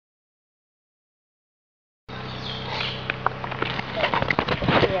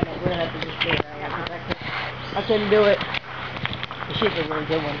I couldn't do it. The shit's a really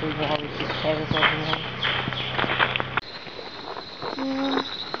good one, too. How we just have ourselves in one.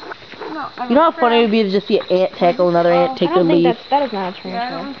 You know how funny it would be to just see an ant tackle another ant, take their leaf? That is not a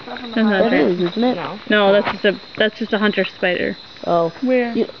tarantula. That is, isn't it? No, that's just a hunter spider. Oh.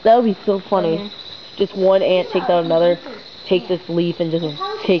 Where? That would be so funny. Just one ant takes out another, takes this leaf and just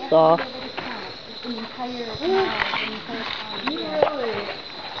takes off.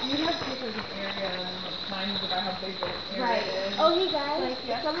 Right. Oh, hey guys,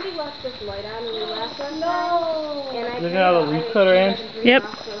 somebody left this light on when we left one time. Look at all the Leafcutter ants. Yep.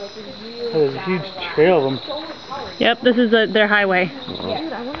 There's a huge trail of them. Yep, this is their highway.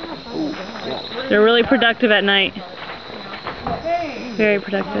 They're really productive at night. Very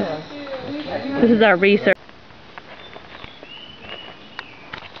productive. This is our research.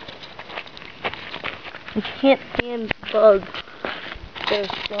 I can't stand bugs. They're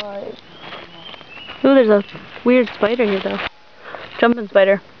flies. Ooh, there's a weird spider here though. Jumping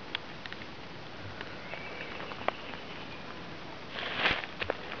spider.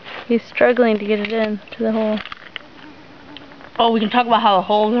 He's struggling to get it in to the hole. Oh, we can talk about how the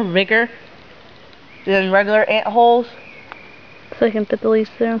holes are bigger than regular ant holes. So I can fit the leaves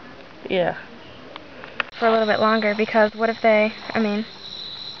through. Yeah. For a little bit longer, because what if they, How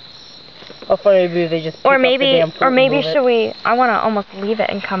funny it would be if they just pick up the damn fruit and move it. should we, I want to almost leave it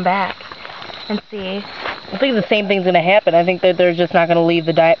and come back and see. I think the same thing's gonna happen. I think that they're just not gonna leave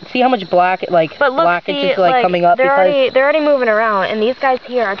the See how much blockage is just coming up. They're already moving around, and these guys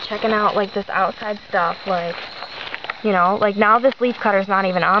here are checking out like this outside stuff. Like, you know, like now this leaf cutter's not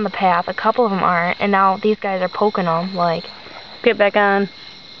even on the path. A couple of them aren't, and now these guys are poking them. Like, get back on.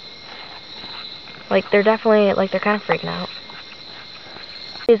 Like they're definitely they're kind of freaking out.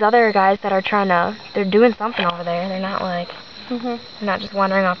 These other guys that are they're doing something over there. They're not they're not just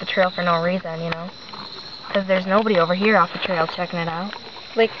wandering off the trail for no reason, you know. Because there's nobody over here off the trail checking it out.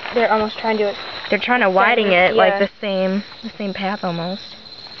 Like they're almost trying to. They're trying to widen it like the same path almost.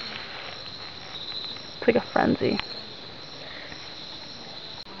 It's like a frenzy.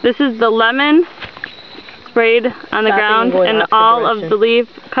 This is the lemon sprayed on the ground, and all of the leaf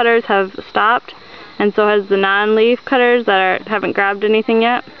cutters have stopped, and so has the non-leaf cutters that haven't grabbed anything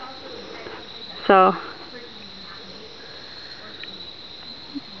yet. So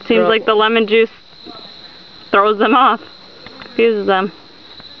seems like the lemon juice throws them off, confuses them.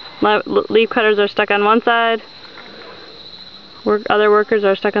 Leaf cutters are stuck on one side, other workers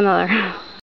are stuck on the other.